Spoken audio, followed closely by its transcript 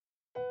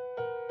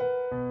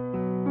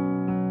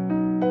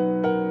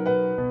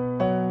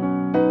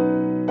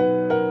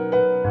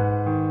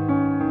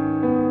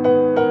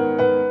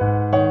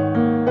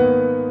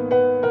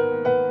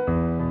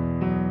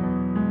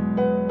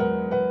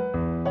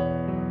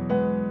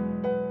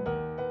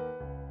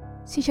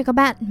Xin chào các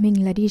bạn,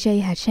 mình là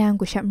DJ Hà Trang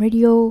của Trạm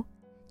Radio.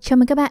 Chào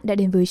mừng các bạn đã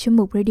đến với chuyên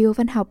mục Radio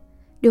Văn học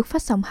được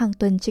phát sóng hàng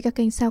tuần trên các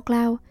kênh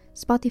SoundCloud,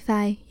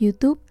 Spotify,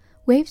 YouTube,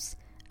 Waves,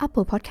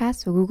 Apple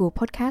Podcast và Google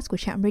Podcast của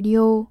Trạm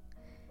Radio.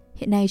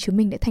 Hiện nay chúng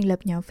mình đã thành lập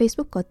nhóm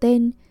Facebook có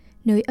tên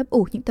nơi ấp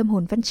ủ những tâm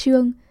hồn văn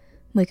chương.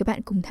 Mời các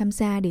bạn cùng tham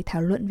gia để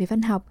thảo luận về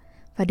văn học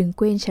và đừng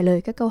quên trả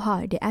lời các câu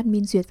hỏi để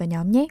admin duyệt vào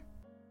nhóm nhé.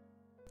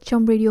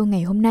 Trong radio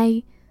ngày hôm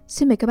nay,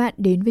 xin mời các bạn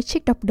đến với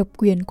trích đọc độc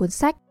quyền cuốn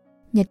sách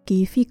Nhật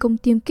ký phi công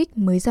tiêm kích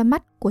mới ra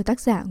mắt của tác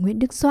giả Nguyễn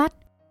Đức Soát.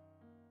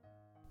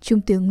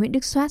 Trung tướng Nguyễn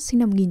Đức Soát sinh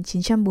năm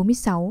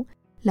 1946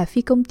 là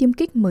phi công tiêm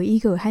kích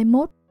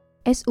MiG-21,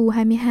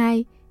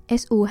 Su-22,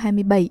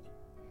 Su-27.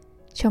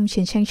 Trong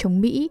chiến tranh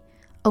chống Mỹ,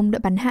 ông đã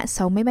bắn hạ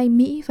 6 máy bay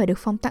Mỹ và được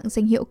phong tặng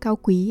danh hiệu cao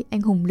quý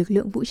anh hùng lực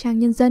lượng vũ trang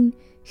nhân dân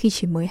khi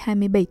chỉ mới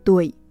 27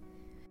 tuổi.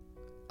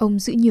 Ông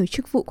giữ nhiều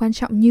chức vụ quan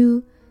trọng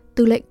như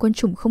Tư lệnh Quân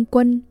chủng Không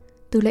quân,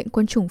 Tư lệnh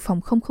Quân chủng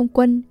Phòng không Không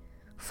quân,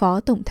 Phó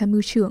Tổng tham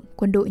mưu trưởng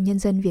Quân đội Nhân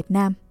dân Việt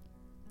Nam.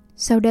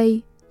 Sau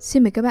đây,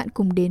 xin mời các bạn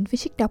cùng đến với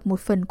trích đọc một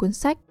phần cuốn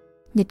sách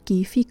Nhật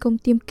ký phi công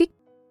tiêm kích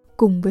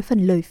cùng với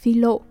phần lời phi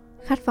lộ,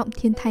 khát vọng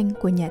thiên thanh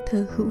của nhà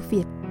thơ Hữu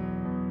Việt.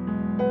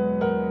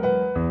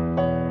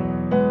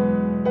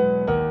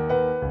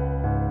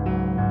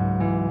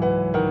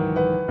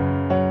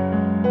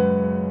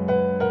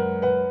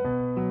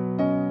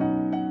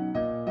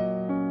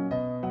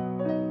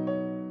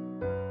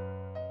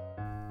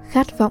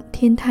 Khát vọng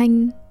thiên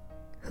thanh,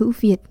 Hữu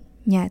Việt,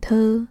 nhà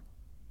thơ.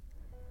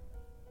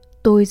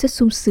 Tôi rất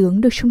sung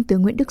sướng được Trung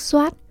tướng Nguyễn Đức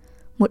Soát,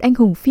 một anh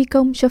hùng phi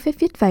công, cho phép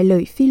viết vài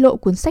lời phi lộ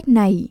cuốn sách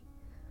này.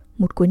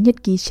 Một cuốn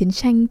nhật ký chiến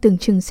tranh tưởng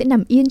chừng sẽ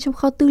nằm yên trong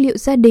kho tư liệu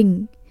gia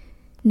đình,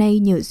 nay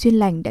nhờ duyên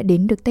lành đã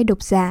đến được tay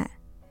độc giả.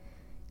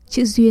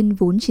 Chữ duyên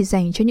vốn chỉ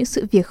dành cho những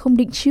sự việc không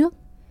định trước,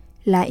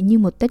 lại như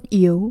một tất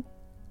yếu.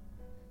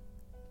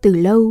 Từ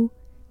lâu,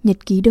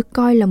 nhật ký được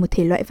coi là một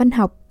thể loại văn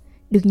học,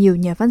 được nhiều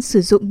nhà văn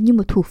sử dụng như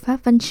một thủ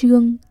pháp văn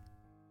chương.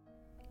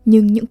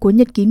 Nhưng những cuốn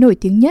nhật ký nổi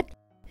tiếng nhất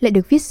lại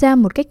được viết ra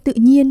một cách tự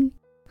nhiên,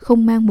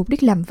 không mang mục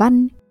đích làm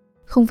văn,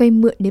 không vay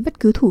mượn đến bất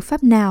cứ thủ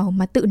pháp nào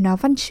mà tự nó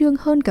văn chương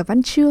hơn cả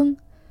văn chương.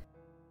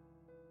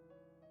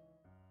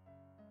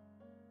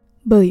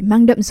 Bởi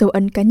mang đậm dấu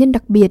ấn cá nhân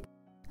đặc biệt,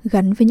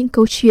 gắn với những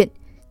câu chuyện,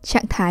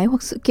 trạng thái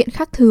hoặc sự kiện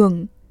khác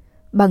thường,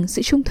 bằng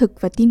sự trung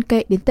thực và tin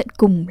cậy đến tận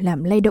cùng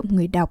làm lay động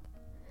người đọc.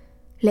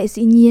 Lẽ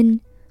dĩ nhiên,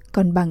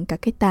 còn bằng cả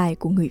cái tài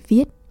của người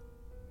viết.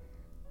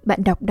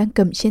 Bạn đọc đang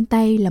cầm trên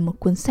tay là một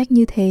cuốn sách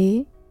như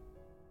thế.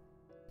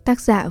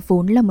 Tác giả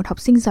vốn là một học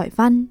sinh giỏi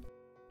văn.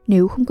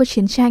 Nếu không có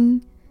chiến tranh,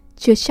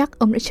 chưa chắc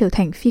ông đã trở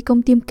thành phi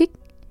công tiêm kích.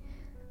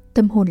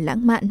 Tâm hồn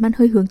lãng mạn mang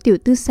hơi hướng tiểu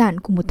tư sản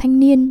của một thanh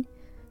niên,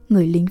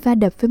 người lính va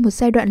đập với một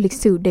giai đoạn lịch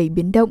sử đầy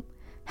biến động,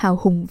 hào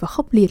hùng và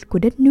khốc liệt của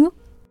đất nước.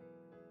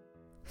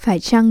 Phải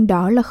chăng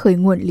đó là khởi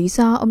nguồn lý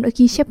do ông đã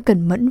ghi chép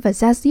cẩn mẫn và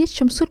da diết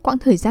trong suốt quãng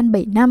thời gian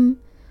 7 năm,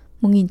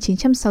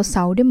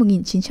 1966 đến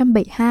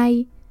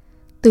 1972,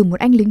 từ một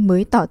anh lính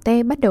mới tỏ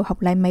te bắt đầu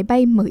học lái máy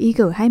bay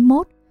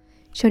MiG-21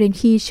 cho đến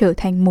khi trở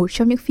thành một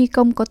trong những phi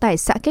công có tài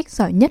xạ kích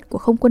giỏi nhất của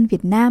không quân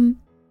Việt Nam,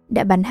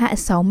 đã bắn hạ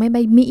 6 máy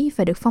bay Mỹ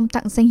và được phong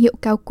tặng danh hiệu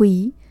cao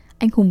quý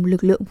anh hùng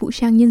lực lượng vũ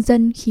trang nhân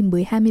dân khi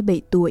mới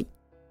 27 tuổi.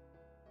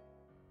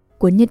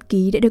 Cuốn nhật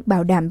ký đã được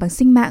bảo đảm bằng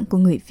sinh mạng của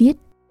người viết.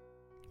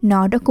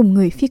 Nó đã cùng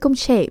người phi công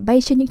trẻ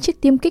bay trên những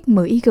chiếc tiêm kích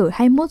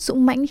MiG-21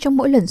 dũng mãnh trong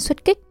mỗi lần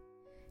xuất kích,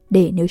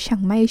 để nếu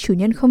chẳng may chủ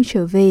nhân không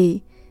trở về,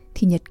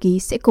 thì nhật ký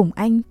sẽ cùng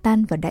anh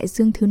tan vào đại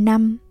dương thứ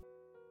 5.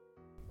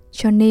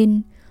 Cho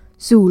nên,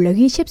 dù là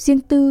ghi chép riêng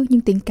tư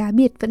nhưng tính cá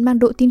biệt vẫn mang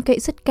độ tin cậy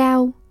rất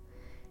cao.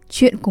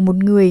 Chuyện của một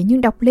người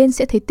nhưng đọc lên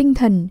sẽ thấy tinh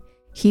thần,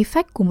 khí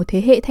phách của một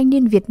thế hệ thanh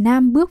niên Việt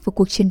Nam bước vào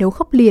cuộc chiến đấu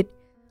khốc liệt,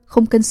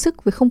 không cân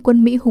sức với không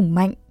quân Mỹ hùng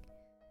mạnh.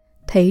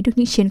 Thấy được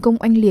những chiến công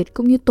oanh liệt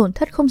cũng như tổn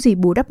thất không gì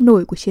bù đắp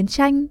nổi của chiến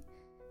tranh.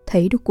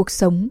 Thấy được cuộc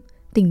sống,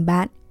 tình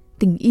bạn,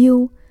 tình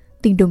yêu,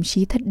 tình đồng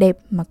chí thật đẹp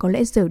mà có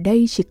lẽ giờ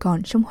đây chỉ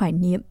còn trong hoài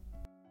niệm.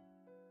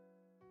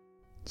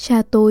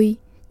 Cha tôi,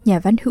 nhà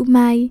văn Hữu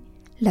Mai,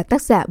 là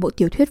tác giả bộ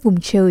tiểu thuyết Vùng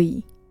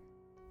Trời.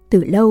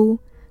 Từ lâu,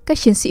 các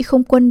chiến sĩ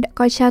không quân đã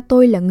coi cha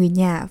tôi là người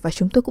nhà và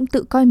chúng tôi cũng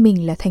tự coi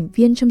mình là thành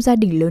viên trong gia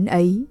đình lớn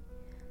ấy.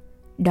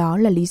 Đó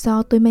là lý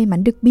do tôi may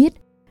mắn được biết,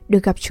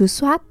 được gặp chú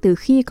Soát từ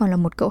khi còn là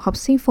một cậu học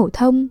sinh phổ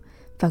thông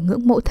và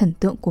ngưỡng mộ thần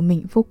tượng của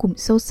mình vô cùng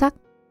sâu sắc.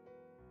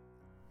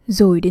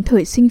 Rồi đến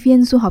thời sinh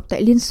viên du học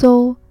tại Liên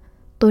Xô,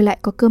 tôi lại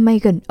có cơ may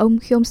gần ông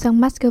khi ông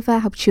sang Moscow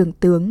học trường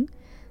tướng,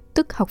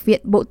 tức Học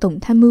viện Bộ Tổng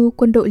tham mưu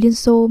Quân đội Liên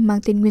Xô mang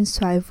tên nguyên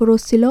soái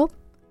Voroshilov.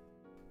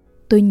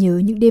 Tôi nhớ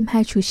những đêm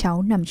hai chú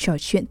cháu nằm trò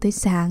chuyện tới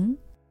sáng.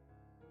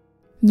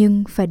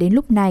 Nhưng phải đến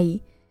lúc này,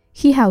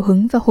 khi hào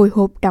hứng và hồi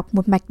hộp đọc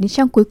một mạch đến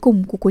trang cuối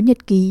cùng của cuốn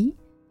nhật ký,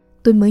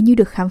 tôi mới như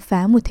được khám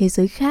phá một thế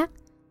giới khác,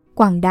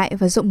 quảng đại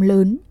và rộng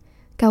lớn,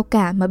 cao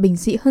cả mà bình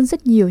dị hơn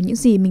rất nhiều những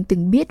gì mình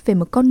từng biết về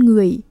một con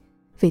người,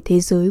 về thế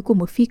giới của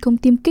một phi công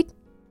tiêm kích.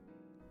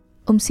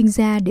 Ông sinh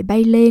ra để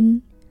bay lên.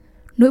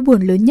 Nỗi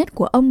buồn lớn nhất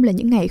của ông là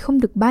những ngày không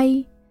được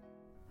bay,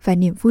 và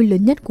niềm vui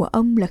lớn nhất của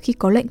ông là khi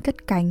có lệnh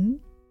cất cánh.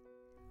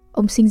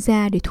 Ông sinh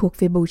ra để thuộc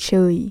về bầu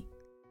trời.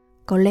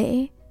 Có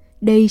lẽ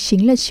Đây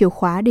chính là chìa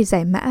khóa để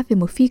giải mã về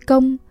một phi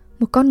công,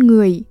 một con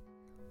người.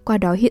 Qua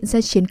đó hiện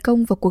ra chiến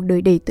công và cuộc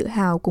đời đầy tự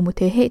hào của một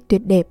thế hệ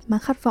tuyệt đẹp mang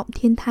khát vọng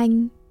thiên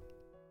thanh.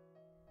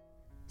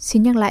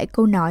 Xin nhắc lại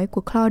câu nói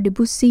của Claude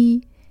Debussy,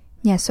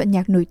 nhà soạn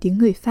nhạc nổi tiếng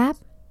người Pháp.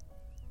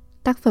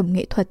 Tác phẩm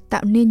nghệ thuật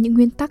tạo nên những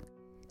nguyên tắc,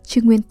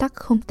 chứ nguyên tắc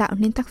không tạo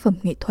nên tác phẩm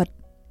nghệ thuật.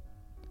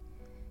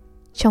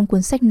 Trong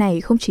cuốn sách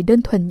này không chỉ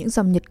đơn thuần những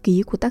dòng nhật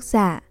ký của tác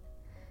giả.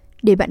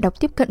 Để bạn đọc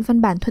tiếp cận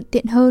văn bản thuận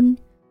tiện hơn,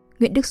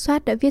 Nguyễn Đức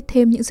Soát đã viết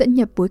thêm những dẫn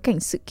nhập bối cảnh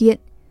sự kiện,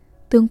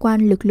 tương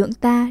quan lực lượng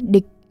ta,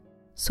 địch,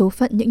 số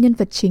phận những nhân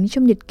vật chính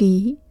trong nhật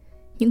ký,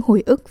 những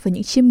hồi ức và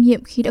những chiêm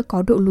nghiệm khi đã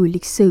có độ lùi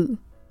lịch sử.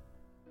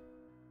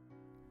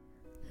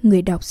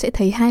 Người đọc sẽ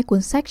thấy hai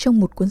cuốn sách trong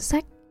một cuốn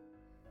sách.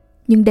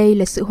 Nhưng đây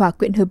là sự hòa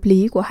quyện hợp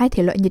lý của hai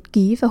thể loại nhật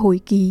ký và hồi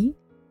ký,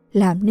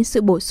 làm nên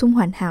sự bổ sung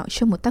hoàn hảo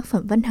cho một tác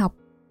phẩm văn học.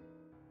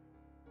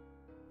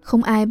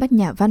 Không ai bắt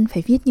nhà văn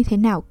phải viết như thế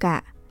nào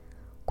cả.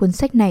 Cuốn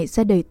sách này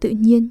ra đời tự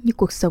nhiên như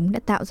cuộc sống đã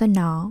tạo ra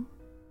nó.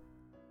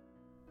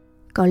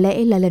 Có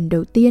lẽ là lần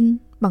đầu tiên,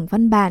 bằng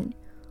văn bản,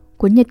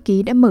 cuốn nhật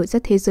ký đã mở ra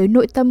thế giới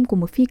nội tâm của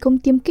một phi công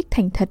tiêm kích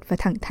thành thật và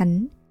thẳng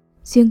thắn,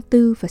 riêng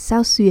tư và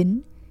xao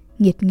xuyến,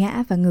 nghiệt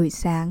ngã và ngời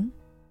sáng.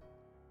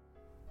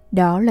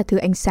 Đó là thứ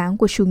ánh sáng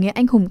của chủ nghĩa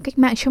anh hùng cách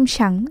mạng trong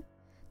trắng,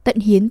 tận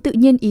hiến tự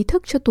nhiên ý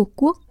thức cho Tổ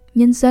quốc,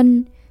 nhân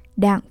dân,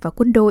 đảng và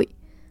quân đội,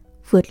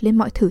 vượt lên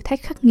mọi thử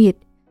thách khắc nghiệt,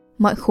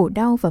 mọi khổ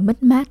đau và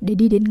mất mát để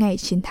đi đến ngày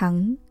chiến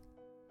thắng.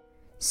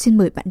 Xin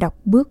mời bạn đọc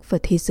bước vào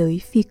thế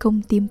giới phi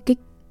công tiêm kích.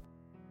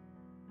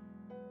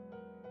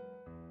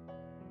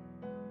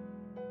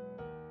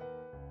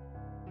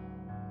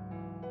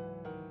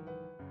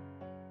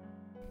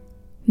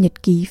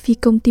 Nhật ký phi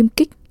công tiêm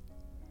kích.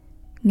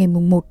 Ngày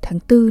 1 tháng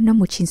 4 năm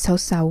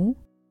 1966.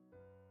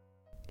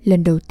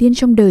 Lần đầu tiên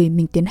trong đời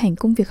mình tiến hành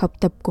công việc học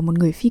tập của một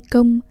người phi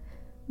công,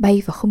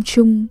 bay vào không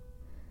trung.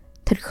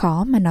 Thật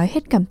khó mà nói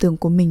hết cảm tưởng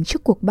của mình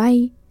trước cuộc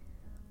bay.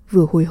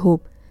 Vừa hồi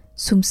hộp,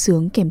 sung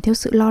sướng kèm theo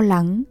sự lo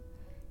lắng,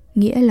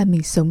 nghĩa là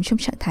mình sống trong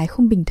trạng thái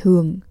không bình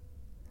thường.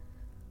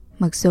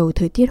 Mặc dầu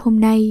thời tiết hôm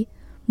nay,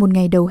 một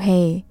ngày đầu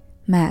hè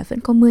mà vẫn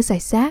có mưa rải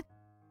rác.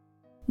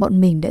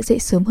 Bọn mình đã dậy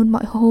sớm hơn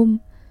mọi hôm,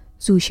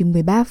 dù chỉ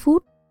 13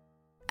 phút.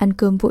 Ăn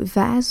cơm vội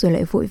vã rồi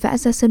lại vội vã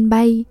ra sân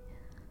bay.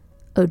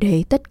 Ở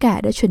đấy tất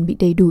cả đã chuẩn bị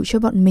đầy đủ cho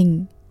bọn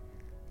mình.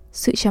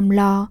 Sự chăm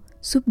lo,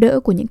 giúp đỡ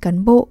của những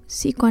cán bộ,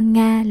 sĩ quan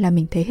Nga làm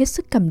mình thấy hết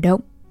sức cảm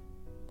động.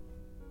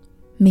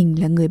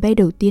 Mình là người bay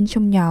đầu tiên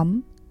trong nhóm.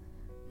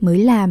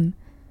 Mới làm,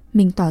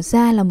 mình tỏ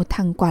ra là một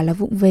thằng quả là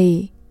vụng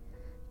về.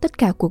 Tất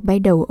cả cuộc bay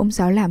đầu ông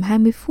giáo làm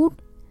 20 phút.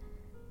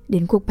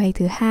 Đến cuộc bay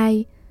thứ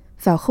hai,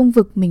 vào không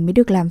vực mình mới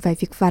được làm vài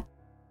việc vặt.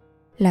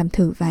 Làm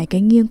thử vài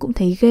cái nghiêng cũng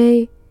thấy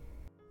ghê.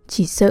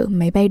 Chỉ sợ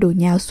máy bay đổ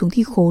nhào xuống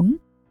thì khốn.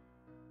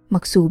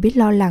 Mặc dù biết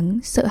lo lắng,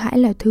 sợ hãi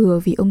là thừa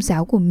vì ông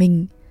giáo của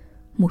mình,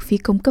 một phi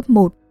công cấp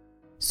 1,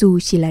 dù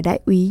chỉ là đại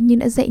úy nhưng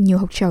đã dạy nhiều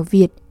học trò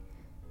Việt.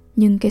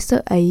 Nhưng cái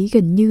sợ ấy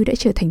gần như đã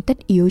trở thành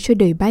tất yếu cho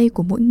đời bay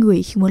của mỗi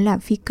người khi muốn làm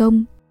phi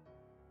công.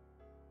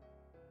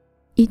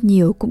 Ít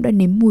nhiều cũng đã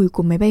nếm mùi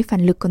của máy bay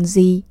phản lực còn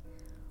gì.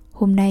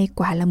 Hôm nay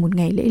quả là một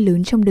ngày lễ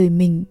lớn trong đời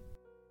mình.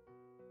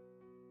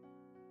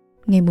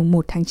 Ngày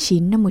 1 tháng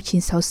 9 năm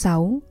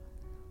 1966.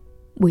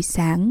 Buổi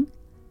sáng,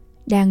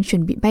 đang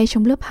chuẩn bị bay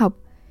trong lớp học,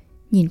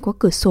 nhìn qua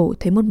cửa sổ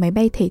thấy một máy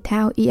bay thể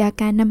thao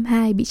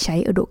IAK-52 bị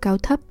cháy ở độ cao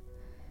thấp.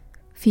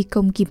 Phi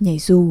công kịp nhảy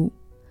dù.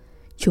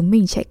 Chúng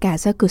mình chạy cả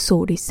ra cửa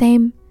sổ để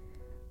xem.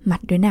 Mặt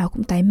đứa nào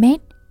cũng tái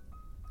mét.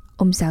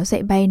 Ông giáo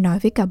dạy bay nói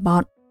với cả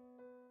bọn: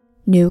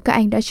 nếu các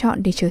anh đã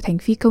chọn để trở thành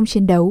phi công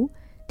chiến đấu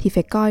thì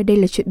phải coi đây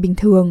là chuyện bình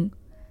thường.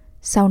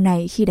 Sau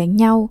này khi đánh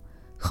nhau,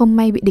 không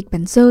may bị địch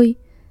bắn rơi,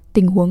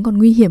 tình huống còn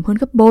nguy hiểm hơn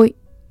gấp bội.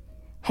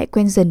 Hãy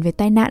quen dần với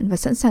tai nạn và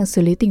sẵn sàng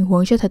xử lý tình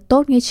huống cho thật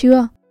tốt nghe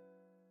chưa?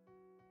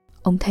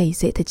 Ông thầy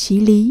dạy thật chí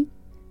lý.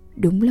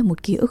 Đúng là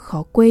một ký ức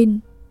khó quên.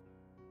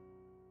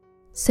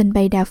 Sân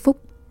bay Đa Phúc,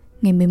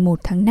 ngày 11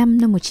 tháng 5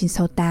 năm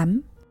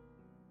 1968.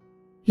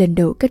 Lần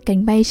đầu cất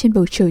cánh bay trên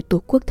bầu trời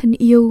Tổ quốc thân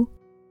yêu.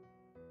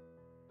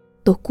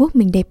 Tổ quốc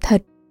mình đẹp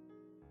thật.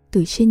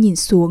 Từ trên nhìn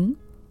xuống,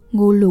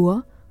 ngô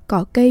lúa,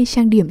 cỏ cây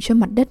trang điểm cho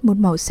mặt đất một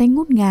màu xanh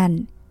ngút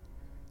ngàn.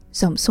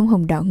 Dòng sông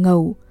Hồng đỏ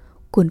ngầu,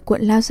 cuồn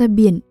cuộn lao ra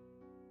biển.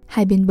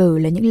 Hai bên bờ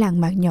là những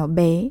làng mạc nhỏ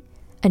bé,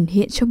 ẩn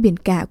hiện trong biển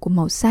cả của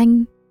màu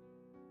xanh.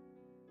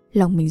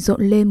 Lòng mình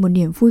rộn lên một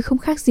niềm vui không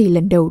khác gì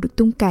lần đầu được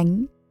tung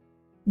cánh.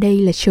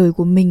 Đây là trời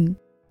của mình,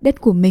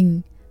 đất của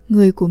mình,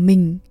 người của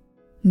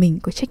mình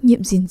có trách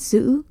nhiệm gìn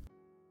giữ.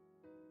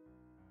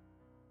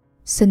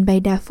 Sân bay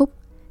Đa Phúc,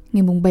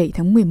 ngày 7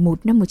 tháng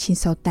 11 năm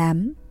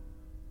 1968.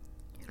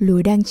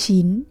 Lúa đang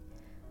chín.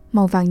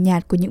 Màu vàng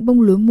nhạt của những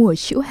bông lúa mùa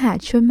trĩu hạ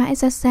trôi mãi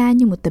ra xa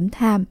như một tấm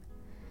thảm.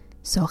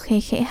 Gió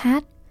khe khẽ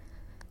hát.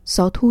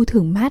 Gió thu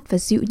thường mát và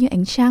dịu như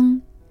ánh trăng.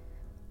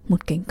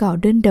 Một cánh cỏ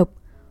đơn độc,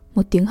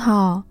 một tiếng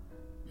hò,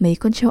 mấy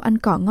con trâu ăn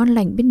cỏ ngon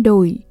lành bên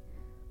đồi.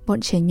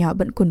 Bọn trẻ nhỏ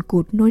bận quần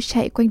cụt nôi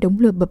chạy quanh đống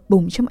lửa bập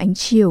bùng trong ánh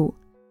chiều,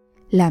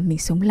 làm mình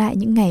sống lại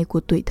những ngày của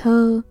tuổi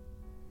thơ.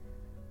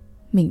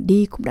 Mình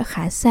đi cũng đã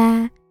khá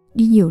xa,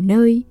 đi nhiều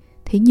nơi,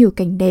 thấy nhiều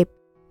cảnh đẹp.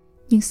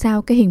 Nhưng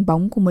sao cái hình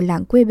bóng của một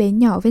làng quê bé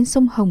nhỏ ven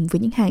sông Hồng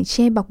với những hàng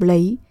tre bọc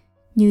lấy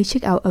như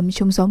chiếc áo ấm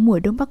chống gió mùa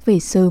đông bắc về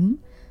sớm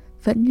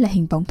vẫn là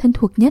hình bóng thân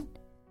thuộc nhất.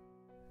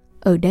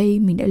 Ở đây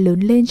mình đã lớn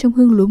lên trong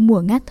hương lúa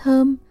mùa ngát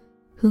thơm,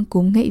 hương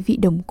cốm ngậy vị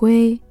đồng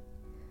quê.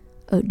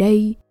 Ở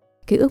đây,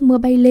 cái ước mơ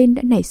bay lên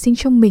đã nảy sinh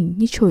trong mình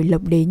như trồi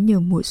lộc đến nhờ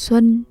mùa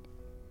xuân.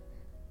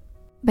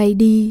 Bay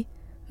đi,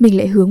 mình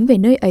lại hướng về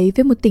nơi ấy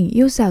với một tình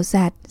yêu rào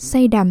rạt,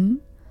 say đắm.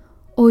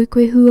 Ôi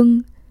quê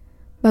hương,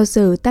 bao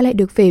giờ ta lại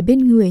được về bên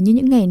người như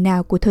những ngày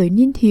nào của thời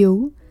niên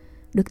thiếu,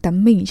 được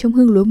tắm mình trong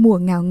hương lúa mùa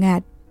ngào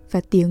ngạt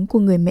và tiếng của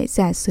người mẹ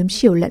già sớm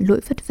chiều lặn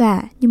lội vất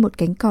vả như một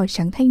cánh cò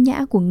trắng thanh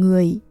nhã của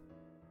người.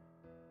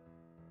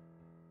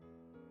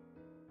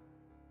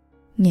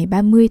 Ngày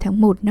 30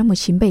 tháng 1 năm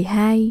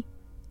 1972,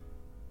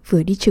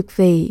 vừa đi trực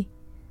về.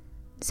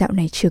 Dạo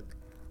này trực,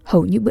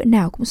 hầu như bữa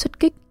nào cũng xuất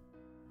kích.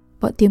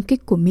 Bọn tiêm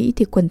kích của Mỹ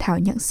thì quần thảo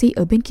nhặng xị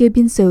ở bên kia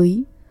biên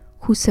giới,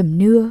 khu Sầm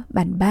Nưa,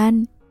 Bản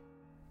Ban.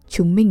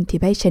 Chúng mình thì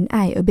bay trấn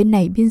ải ở bên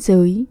này biên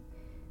giới.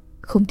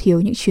 Không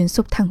thiếu những chuyến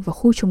xộc thẳng vào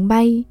khu chúng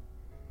bay.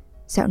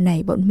 Dạo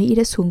này bọn Mỹ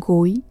đã xuống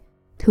gối,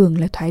 thường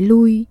là thoái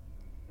lui.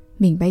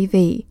 Mình bay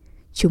về,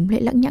 chúng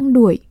lại lẵng nhãng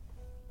đuổi.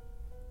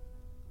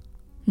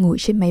 Ngồi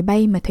trên máy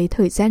bay mà thấy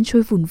thời gian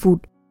trôi vùn vụt,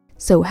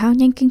 dầu hao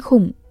nhanh kinh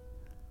khủng.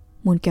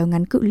 Muốn kéo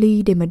ngắn cự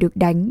ly để mà được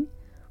đánh,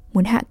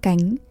 muốn hạ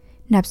cánh,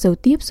 nạp dầu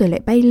tiếp rồi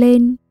lại bay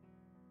lên.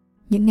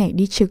 Những ngày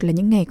đi trực là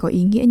những ngày có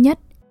ý nghĩa nhất.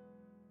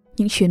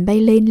 Những chuyến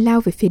bay lên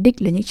lao về phía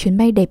địch là những chuyến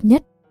bay đẹp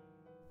nhất.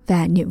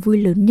 Và niềm vui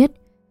lớn nhất,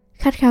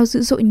 khát khao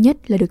dữ dội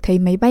nhất là được thấy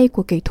máy bay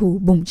của kẻ thù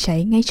bùng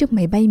cháy ngay trước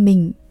máy bay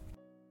mình.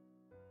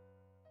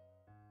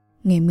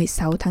 Ngày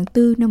 16 tháng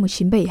 4 năm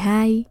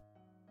 1972,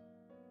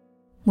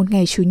 một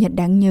ngày chủ nhật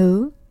đáng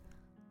nhớ.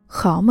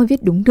 Khó mà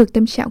viết đúng được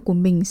tâm trạng của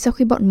mình sau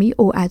khi bọn Mỹ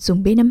ồ ạt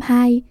dùng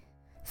B-52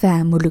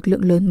 và một lực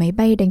lượng lớn máy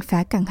bay đánh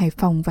phá cảng Hải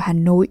Phòng và Hà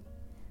Nội.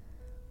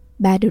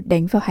 3 đợt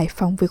đánh vào Hải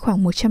Phòng với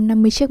khoảng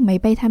 150 chiếc máy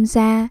bay tham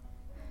gia.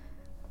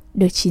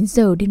 Đợt 9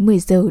 giờ đến 10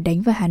 giờ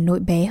đánh vào Hà Nội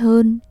bé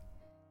hơn.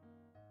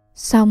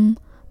 Xong,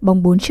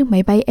 bóng 4 chiếc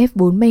máy bay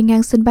F-4 bay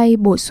ngang sân bay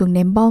bổ xuống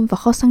ném bom vào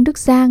kho xăng Đức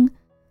Giang,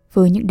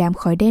 với những đám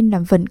khói đen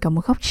làm vẩn cả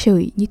một góc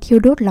trời như thiêu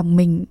đốt lòng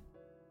mình.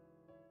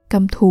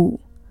 Căm thù,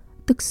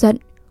 tức giận,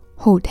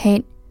 hổ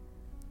thẹn,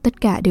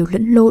 tất cả đều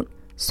lẫn lộn,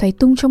 xoáy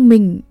tung trong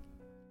mình.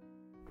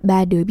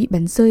 3 đứa bị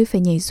bắn rơi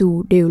phải nhảy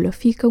dù đều là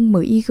phi công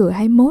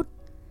MiG-21.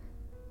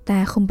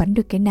 Ta không bắn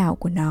được cái nào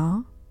của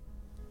nó.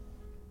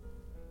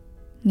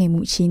 Ngày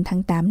 9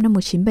 tháng 8 năm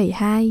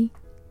 1972,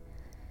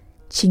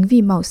 chính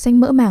vì màu xanh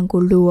mỡ màng của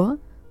lúa,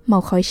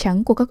 màu khói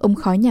trắng của các ống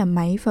khói nhà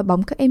máy và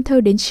bóng các em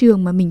thơ đến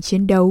trường mà mình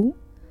chiến đấu.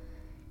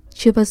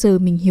 Chưa bao giờ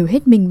mình hiểu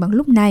hết mình bằng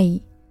lúc này.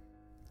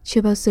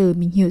 Chưa bao giờ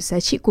mình hiểu giá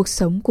trị cuộc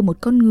sống của một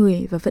con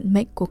người và vận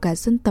mệnh của cả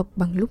dân tộc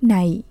bằng lúc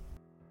này.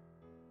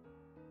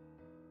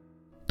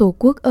 Tổ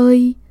quốc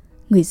ơi,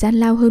 người gian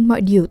lao hơn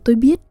mọi điều tôi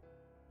biết,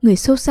 người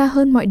sâu xa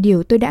hơn mọi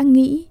điều tôi đã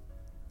nghĩ.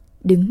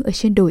 Đứng ở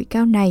trên đồi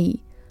cao này,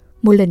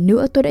 một lần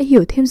nữa tôi đã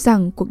hiểu thêm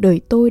rằng cuộc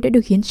đời tôi đã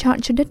được hiến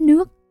trọn cho đất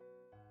nước.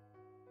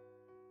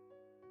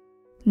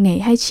 Ngày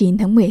 29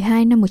 tháng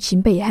 12 năm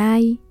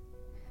 1972,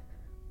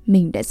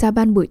 mình đã giao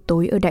ban buổi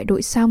tối ở đại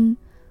đội xong,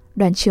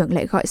 đoàn trưởng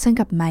lại gọi sang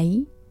gặp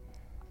máy.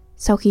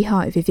 Sau khi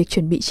hỏi về việc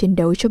chuẩn bị chiến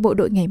đấu cho bộ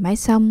đội ngày mai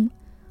xong,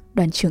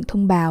 đoàn trưởng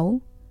thông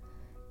báo: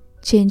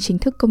 trên chính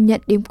thức công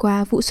nhận đêm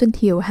qua Vũ Xuân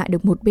Thiều hạ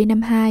được một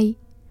B-52.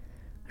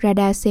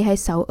 Radar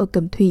C-26 ở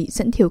Cẩm Thủy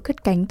dẫn Thiều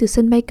cất cánh từ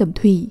sân bay Cẩm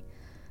Thủy,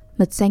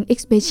 mật danh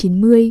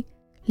XB-90,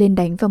 lên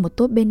đánh vào một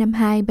tốp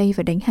B-52 bay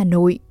vào đánh Hà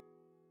Nội.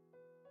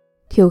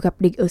 Thiều gặp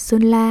địch ở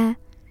Sơn La,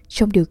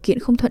 trong điều kiện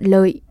không thuận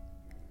lợi.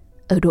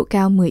 Ở độ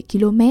cao 10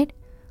 km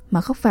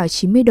mà góc vào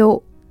 90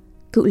 độ,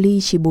 cự ly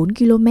chỉ 4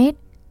 km.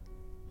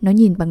 Nó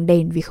nhìn bằng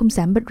đèn vì không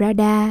dám bật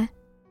radar.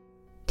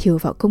 Thiều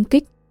vào công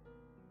kích.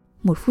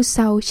 1 phút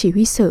sau chỉ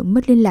huy sở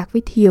mất liên lạc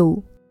với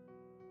Thiều.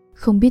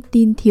 Không biết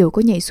tin Thiều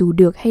có nhảy dù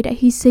được hay đã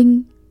hy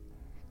sinh.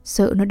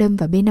 Sợ nó đâm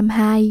vào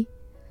B-52.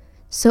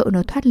 Sợ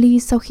nó thoát ly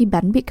sau khi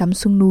bắn bị cắm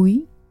xuống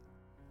núi.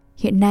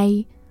 Hiện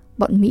nay,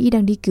 bọn Mỹ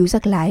đang đi cứu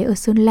giặc lái ở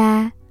Sơn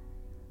La.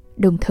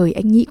 Đồng thời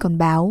anh Nhị còn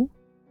báo: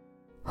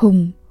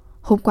 Hùng,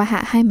 hôm qua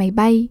hạ 2 máy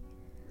bay.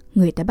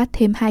 Người ta bắt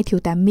thêm 2 thiếu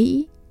tá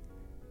Mỹ.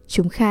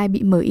 Chúng khai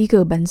bị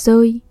MiG bắn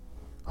rơi.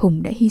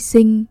 Hùng đã hy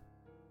sinh.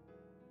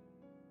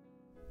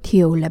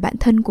 Thiều là bạn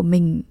thân của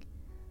mình.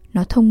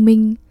 Nó thông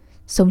minh,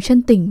 sống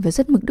chân tình và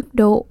rất mực đức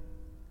độ.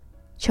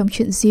 Trong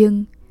chuyện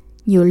riêng,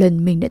 nhiều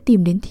lần mình đã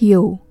tìm đến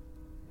Thiều.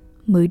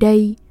 Mới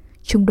đây,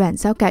 trung đoàn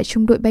giao cả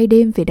trung đội bay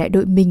đêm về đại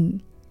đội mình.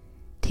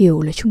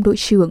 Thiều là trung đội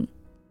trưởng.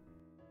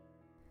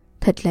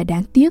 Thật là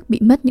đáng tiếc bị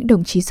mất những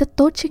đồng chí rất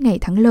tốt trước ngày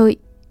thắng lợi.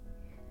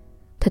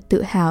 Thật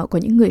tự hào có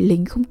những người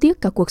lính không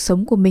tiếc cả cuộc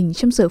sống của mình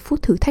trong giờ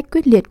phút thử thách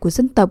quyết liệt của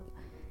dân tộc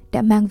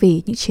đã mang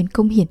về những chiến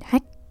công hiển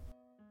hách.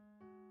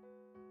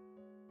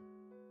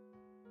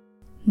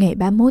 Ngày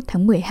 31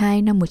 tháng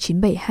 12 năm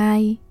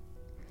 1972,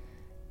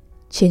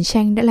 chiến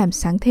tranh đã làm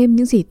sáng thêm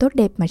những gì tốt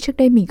đẹp mà trước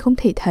đây mình không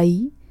thể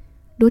thấy,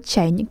 đốt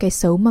cháy những cái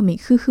xấu mà mình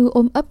khư khư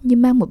ôm ấp như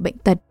mang một bệnh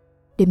tật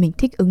để mình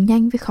thích ứng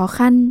nhanh với khó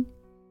khăn.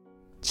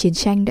 Chiến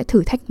tranh đã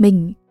thử thách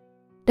mình,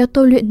 đã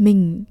tôi luyện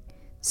mình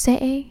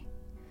sẽ...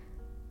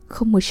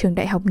 Không một trường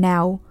đại học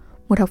nào,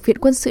 một học viện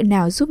quân sự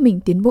nào giúp mình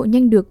tiến bộ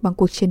nhanh được bằng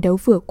cuộc chiến đấu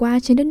vừa qua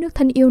trên đất nước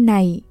thân yêu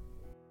này.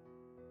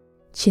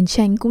 Chiến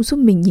tranh cũng giúp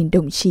mình nhìn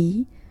đồng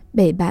chí,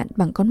 bè bạn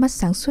bằng con mắt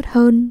sáng suốt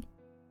hơn.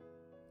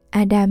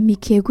 Adam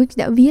Mickiewicz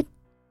đã viết,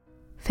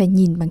 phải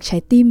nhìn bằng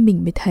trái tim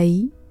mình mới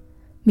thấy.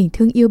 Mình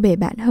thương yêu bè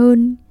bạn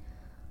hơn.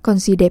 Còn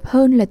gì đẹp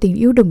hơn là tình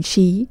yêu đồng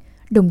chí,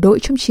 đồng đội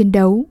trong chiến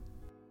đấu.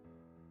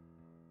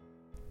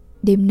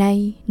 Đêm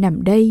nay,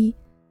 nằm đây,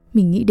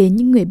 mình nghĩ đến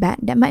những người bạn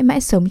đã mãi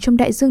mãi sống trong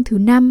đại dương thứ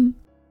 5.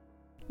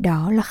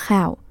 Đó là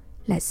Khảo,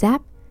 là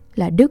Giáp,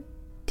 là Đức,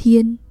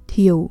 Thiên,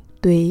 Thiều,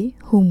 Tuế,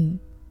 Hùng.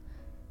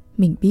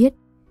 Mình biết,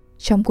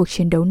 trong cuộc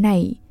chiến đấu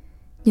này,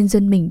 nhân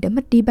dân mình đã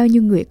mất đi bao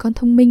nhiêu người con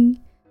thông minh,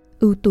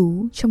 ưu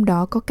tú, trong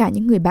đó có cả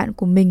những người bạn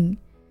của mình,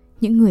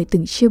 những người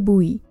từng chia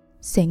bùi,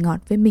 sẻ ngọt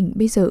với mình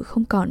bây giờ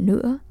không còn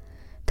nữa.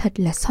 Thật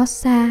là xót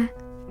xa.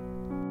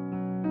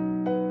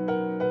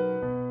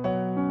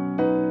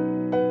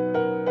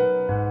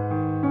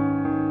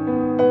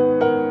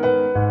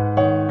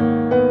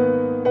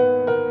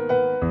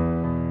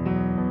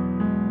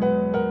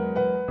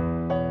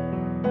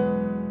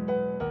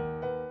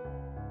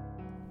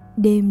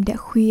 Đêm đã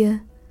khuya,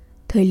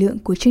 thời lượng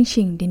của chương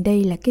trình đến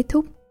đây là kết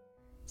thúc.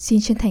 Xin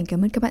chân thành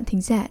cảm ơn các bạn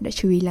thính giả đã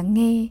chú ý lắng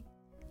nghe.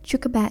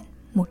 Chúc các bạn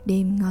một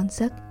đêm ngon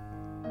giấc.